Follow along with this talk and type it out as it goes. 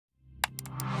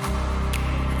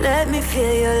Let me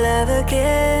feel your love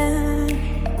again.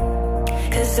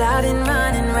 'Cause I've been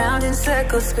running round in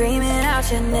circles, screaming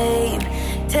out your name.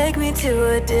 Take me to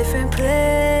a different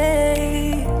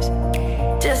place,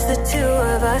 just the two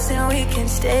of us, and we can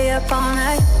stay up all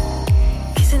night,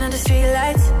 kissing under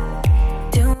streetlights.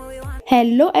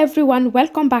 Hello everyone,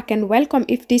 welcome back, and welcome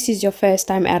if this is your first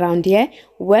time around here.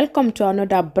 Welcome to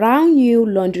another brand new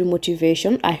laundry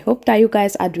motivation. I hope that you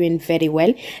guys are doing very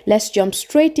well. Let's jump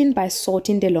straight in by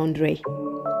sorting the laundry.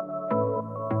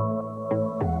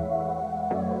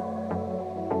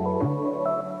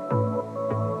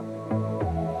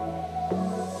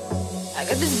 I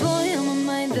got this boy on my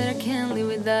mind that I can't live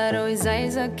without. Oh, his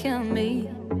eyes are killing me.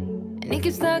 And he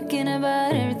keeps talking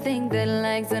about everything that he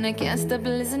likes, and I can't stop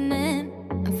listening.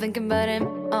 I'm thinking about him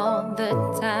all the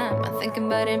time. I'm thinking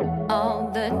about him all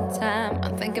the time.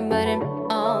 I'm thinking about him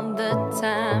all the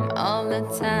time, all the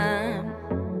time.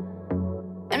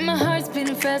 And my heart's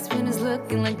beating fast when he's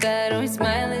looking like that. Oh, his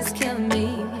smile is killing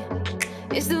me.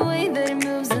 It's the way that he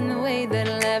moves and the way that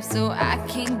he laughs, so I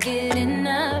can't get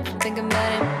enough. Thinking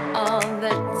about him all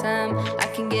the time. I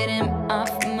can't get him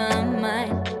off my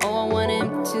mind. Oh, I want him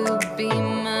to be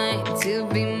mine, to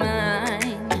be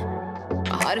mine.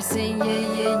 My heart is saying yeah,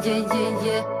 yeah, yeah, yeah,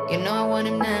 yeah. You know I want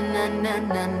him now, now, now,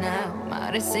 now, now. My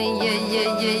heart is saying yeah, yeah,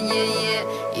 yeah, yeah, yeah,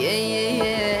 yeah, yeah,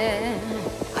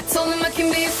 yeah. I told him I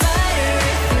can be a fighter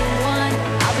if you want.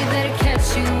 I'll be there to catch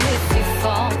you if you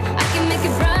fall. I can make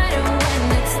it brighter when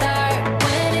it's dark,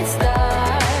 when it's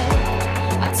dark.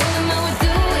 I told him I would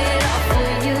do it all for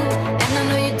you, and I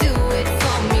know you do it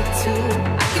for me too.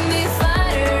 I can be a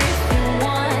fighter if you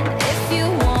want, if you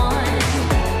want.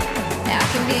 I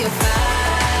can be a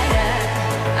fighter,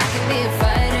 I can be a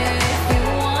fighter if you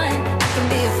want. I can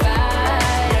be a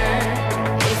fighter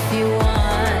if you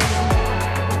want.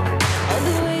 Oh,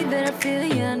 the way that I feel,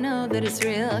 yeah, I know that it's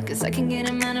real, 'cause I can get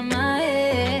him out of my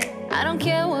head. I don't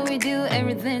care what we do,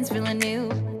 everything's feeling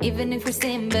new, even if we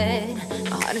stay in bed.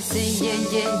 My heart is saying yeah,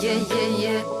 yeah, yeah, yeah,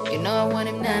 yeah. You know I want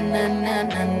him now, now, now,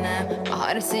 now, now. My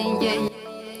heart is saying yeah, yeah.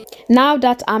 Now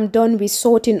that I'm done with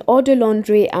sorting all the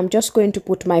laundry, I'm just going to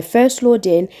put my first load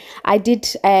in. I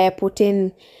did put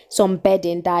in some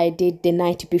bedding that I did the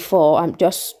night before. I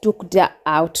just took that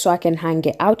out so I can hang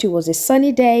it out. It was a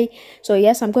sunny day, so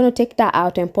yes, I'm going to take that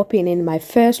out and pop in my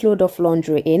first load of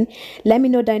laundry in. Let me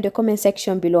know down in the comment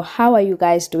section below, how are you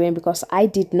guys doing, because I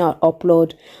did not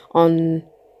upload on,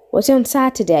 was it on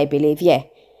Saturday, I believe? Yeah,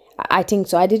 I think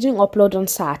so. I didn't upload on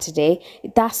Saturday.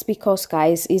 That's because,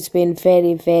 guys, it's been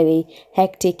very, very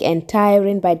hectic and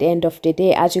tiring by the end of the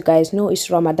day. As you guys know, it's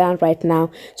Ramadan right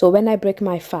now, so when I break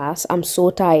my fast, I'm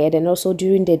so tired, and also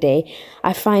during the day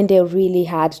I find it really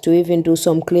hard to even do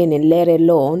some cleaning, let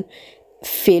alone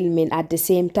filming at the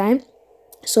same time.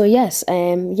 So yes,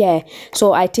 yeah,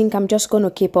 so I think I'm just gonna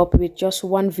keep up with just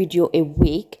one video a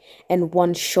week and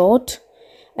one short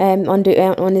on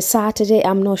a Saturday.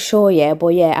 I'm not sure yet, but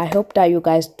yeah, I hope that you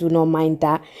guys do not mind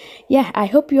that. Yeah, I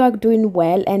hope you are doing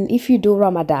well, and if you do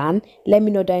Ramadan, let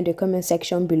me know down in the comment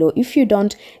section below. If you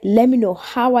don't, let me know,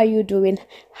 how are you doing,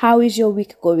 how is your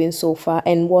week going so far,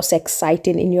 and what's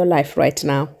exciting in your life right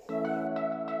now.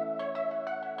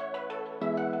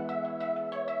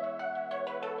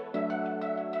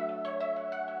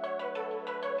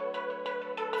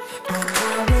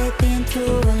 We've been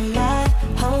through a lot,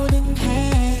 holding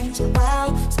hands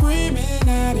while screaming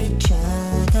at each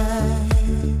other.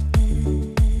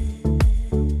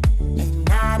 And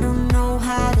I don't know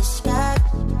how to start,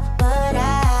 but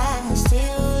I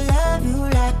still love you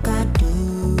like I do.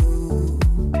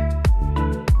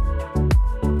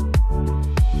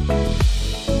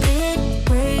 It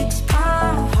breaks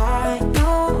my heart,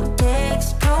 no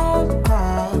text, no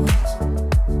calls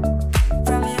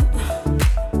from you.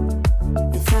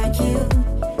 Without you,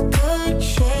 good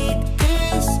shape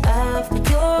this up.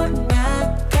 You're not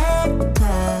that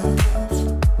tough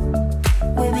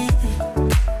with me,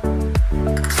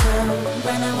 so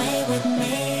run away with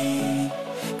me.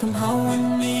 Come home with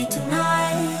me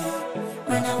tonight.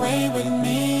 Run away with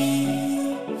me.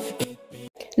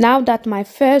 Now that my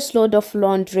first load of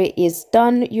laundry is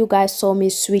done, you guys saw me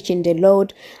switching the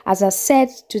load. As I said,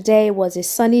 today was a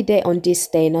sunny day. On this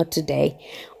day, not today,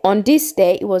 on this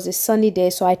day it was a sunny day,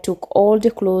 so I took all the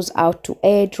clothes out to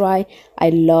air dry. I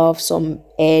love some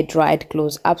air dried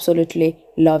clothes, absolutely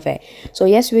love it. So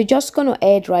yes, we're just gonna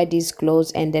air dry these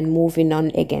clothes and then moving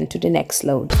on again to the next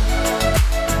load.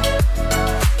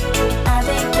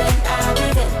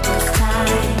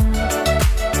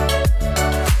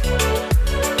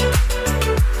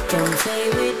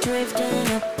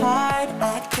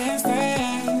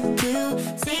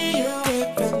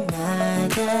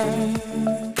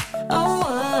 Oh,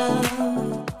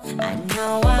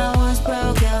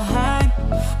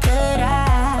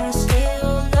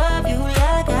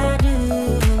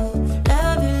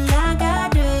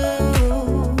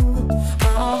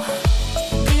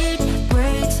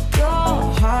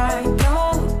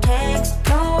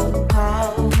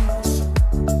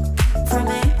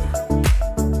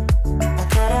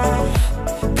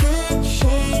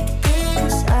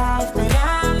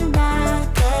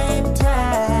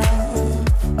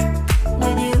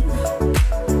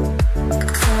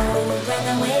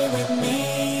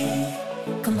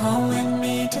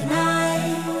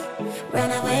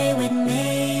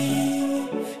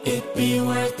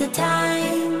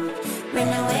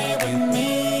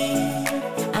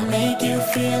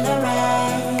 feel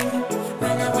alright.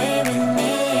 Run away with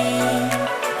me,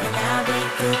 and I'll be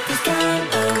good this time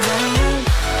around.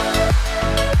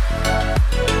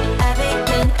 I'll be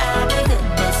good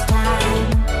this time.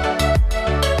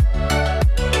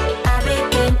 I'll be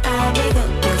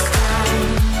good this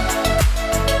time.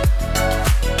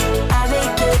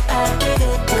 I'll be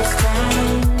good this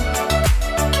time.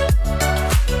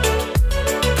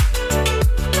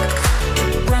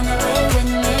 Run away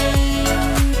with me,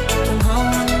 come home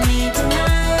with me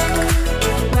tonight.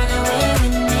 Run away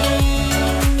with me,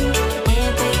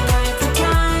 it'll be worth the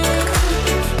time.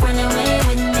 Run away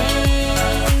with me,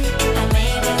 I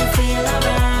make you feel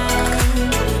alright.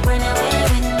 Run away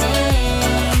with me,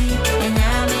 and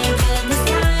I'll make good this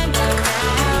time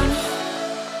around.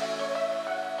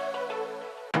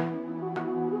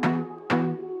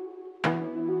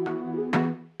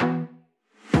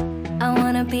 I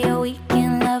wanna be a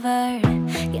weekend lover.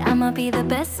 Yeah, I'ma be the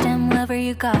best damn lover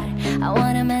you got. I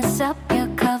wanna mess up your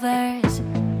covers.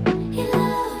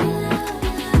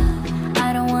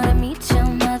 I don't wanna meet your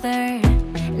mother.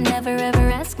 Never ever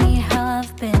ask me how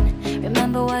I've been.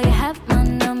 Remember why you have my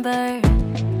number.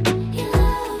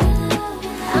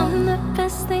 I'm the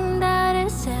best thing that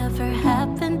has ever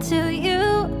happened to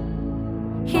you.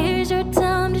 Here's your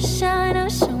time to shine. Now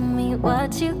show me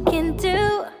what you can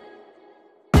do.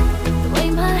 The way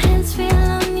my hands feel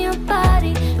on your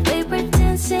body, the way we're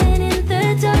dancing in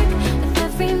the dark. With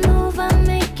every move I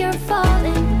make, you're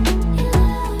falling.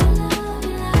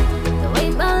 The way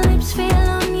my lips feel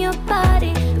on your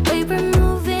body, the way we're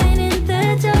moving in the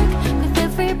dark. With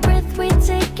every breath we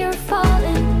take, you're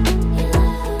falling.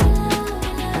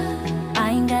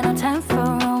 I ain't got no time for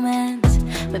romance,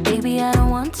 but baby I don't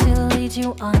want to lead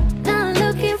you on. Not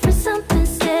looking for something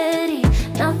steady,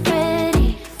 not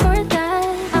ready for that.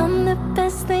 I'm the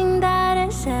best thing that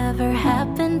has ever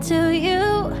happened to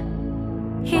you.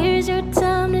 Here's your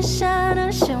time to shine.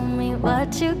 Now show me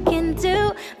what you can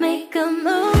do. Make a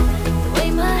move. The way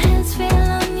my hands feel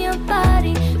on your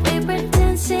body, the way we're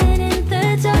dancing in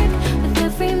the dark. With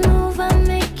every move I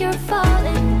make, you're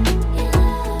falling.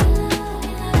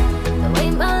 The way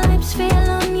my lips feel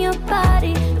on your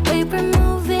body, the way we're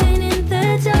moving in the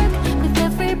dark. With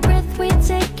every breath we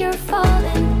take, you're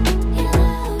falling.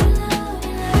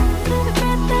 Every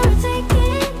breath that we're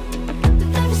taking,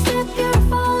 with every step you're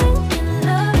falling in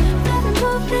love. With every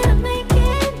move that I'm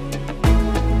making,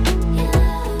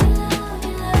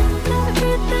 every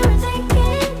breath that we're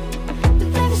taking,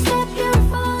 with every step you're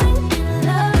falling in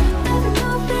love. With every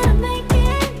move that I'm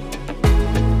making,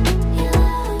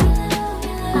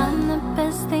 I'm the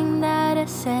best thing that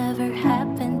has ever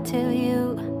happened to you.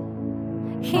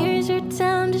 Here's your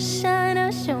time to shine.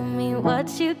 Now show me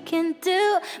what you can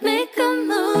do. Make a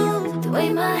move. The way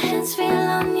my hands feel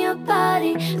on your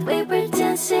body, the way we're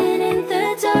dancing in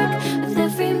the dark. With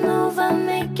every move I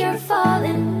make, you're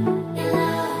falling. The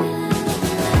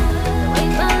way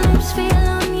my lips feel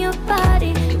on your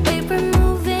body, the way we're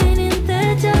moving in the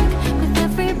dark. With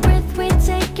every breath we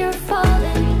take, you're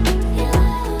falling.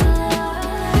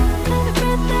 Every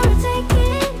breath that we're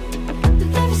taking,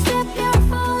 with every step you're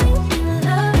falling in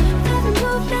love. With every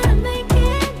move that I'm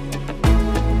making,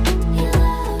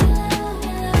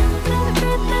 every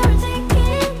breath that we're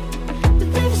taking,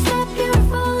 with every step you're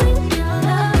falling in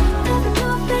love. With every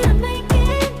move that I'm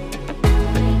making,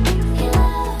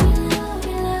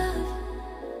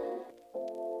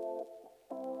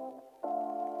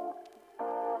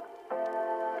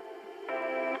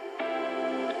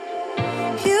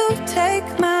 You take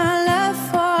my love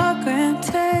for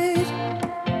granted.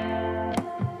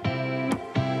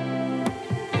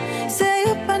 Say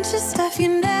a bunch of stuff you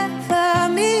never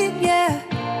mean, yeah.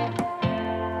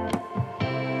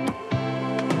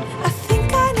 I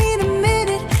think I need a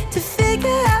minute to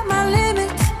figure out my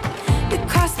limits. You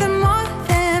cross them more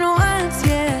than once,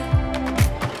 yeah.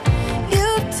 You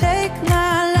take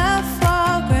my love for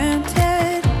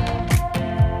granted.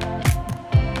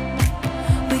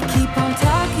 We keep on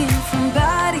talking from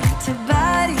body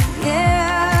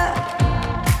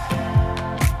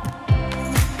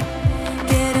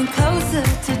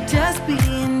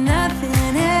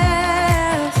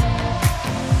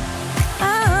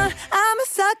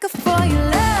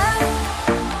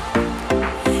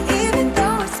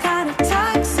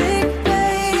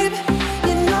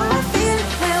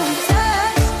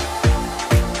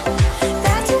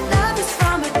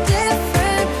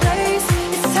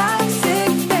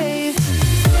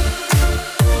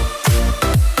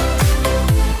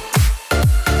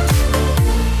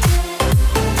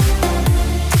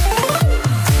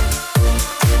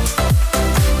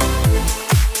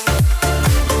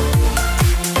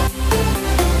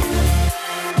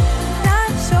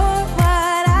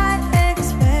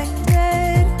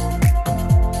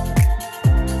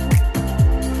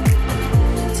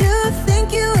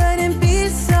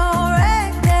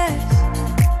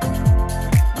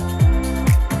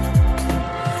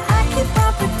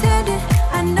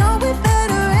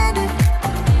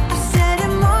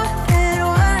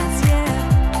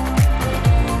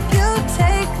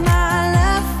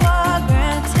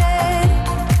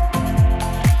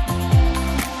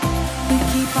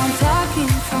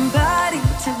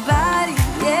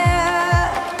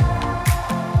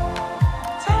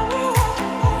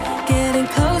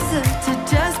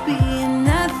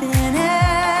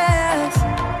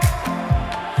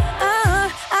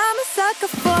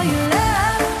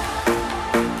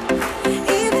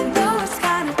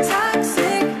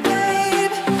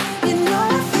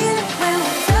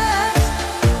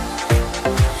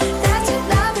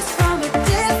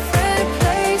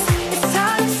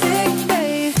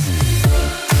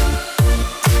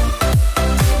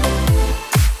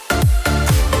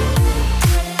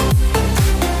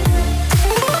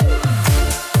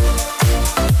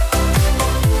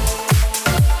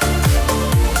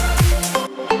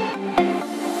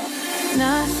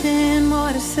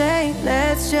more to say.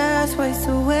 Let's just waste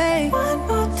away. One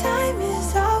more time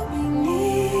is all we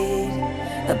need.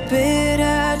 A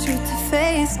bitter truth to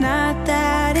face, not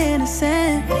that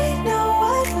innocent. We know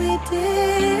what we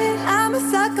did. I'm a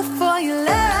sucker for your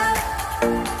love,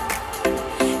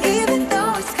 even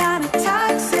though it's kinda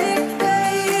toxic,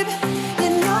 babe. You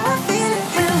know I feel it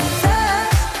when we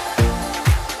touch.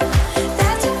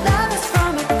 That your love is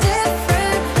from a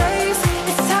different place.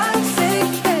 It's toxic,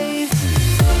 babe.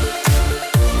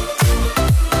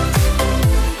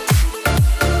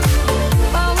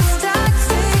 Oh, it's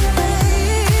toxic,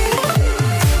 babe.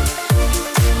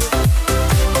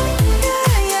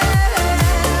 Yeah, yeah.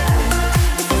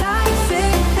 It's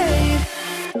toxic, babe.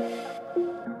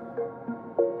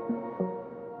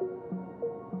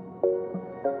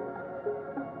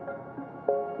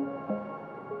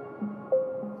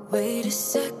 Wait a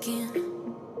second,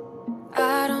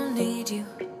 I don't need you.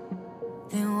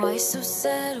 Then why so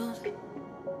settled?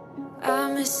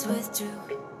 I withdrew.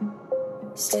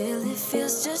 Still it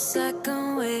feels just like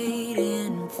I'm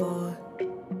waiting for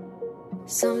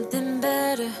something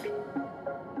better.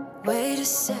 Wait a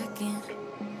second,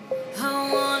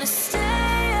 I wanna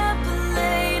stay up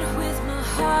late with my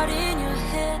heart in your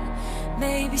head.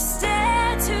 Maybe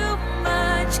stare too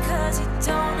much cause you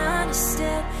don't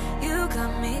understand. You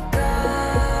got me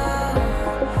gone.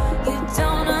 You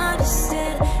don't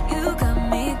understand. You got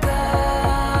me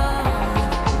gone.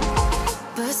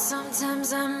 But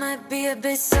sometimes I might be a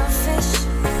bit selfish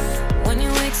when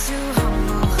you're way too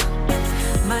humble.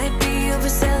 Might be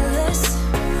overzealous,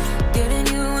 getting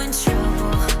you in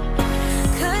trouble.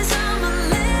 Cause I'm a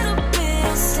little bit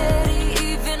unsteady,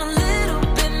 even a little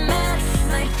bit mad.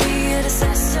 Might be a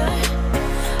disaster,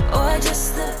 or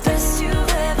just the best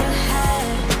you've ever had.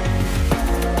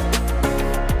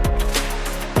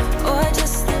 Or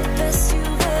just the best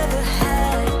you've ever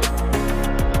had.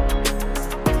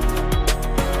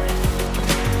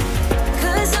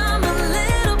 Cause I'm a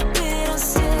little bit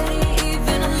unsteady,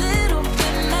 even a little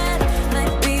bit mad.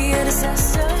 Might be a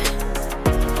disaster.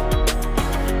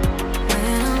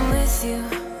 When I'm with you,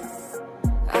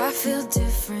 I feel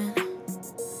different,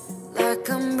 like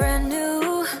I'm brand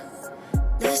new.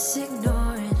 Let's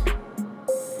ignore it.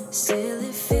 Still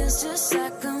it feels just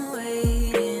like I'm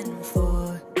waiting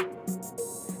for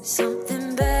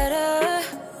something better.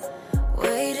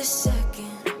 Wait a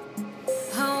second,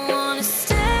 I wanna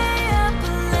stay up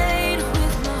late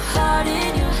with my heart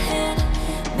in your hand.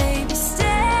 Maybe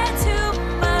stare too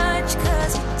much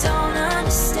cause you don't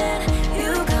understand.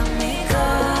 You got me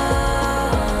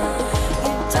gone.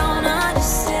 You don't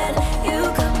understand. You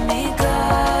got me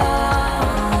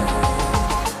gone.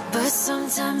 But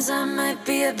sometimes I might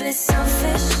be a bit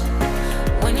selfish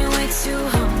when you're way too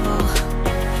humble.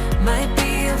 Might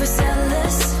be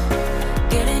overzealous,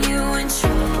 getting you in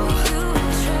trouble.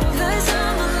 Cause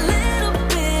I'm a little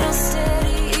bit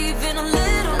unsteady, even a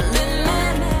little bit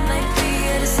mad. Might be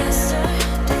a disaster,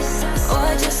 or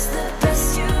just the best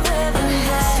you've ever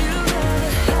had.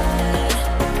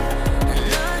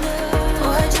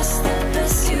 Or just the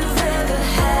best you've ever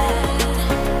had.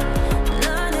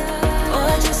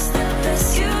 Or just the best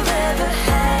you've ever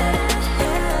had.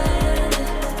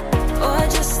 Or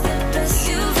just the best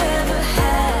you've ever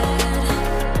had.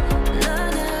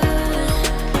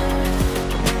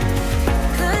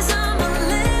 Cause I'm a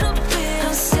little bit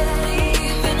unsteady,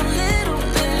 even a little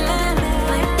bit mad.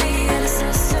 Might be a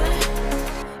disaster,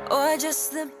 or just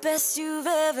the best you've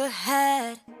ever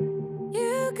had.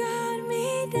 You got me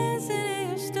dancing in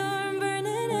your storm,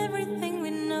 burning everything we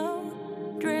know,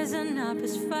 dressing up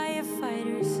as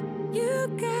firefighters. You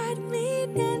got me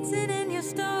dancing in your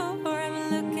storm, or I'm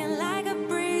looking like a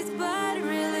breeze, but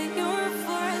really you're a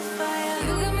forest fire.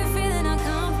 You got me feeling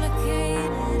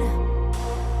uncomplicated.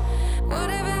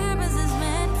 Whatever happens is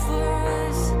meant for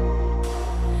us.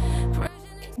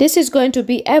 This is going to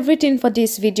be everything for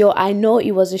this video. I know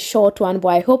it was a short one, but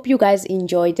I hope you guys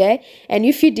enjoyed it. And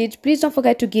if you did, please don't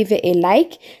forget to give it a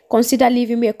like. Consider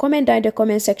leaving me a comment down in the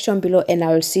comment section below, and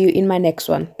I will see you in my next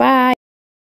one. Bye.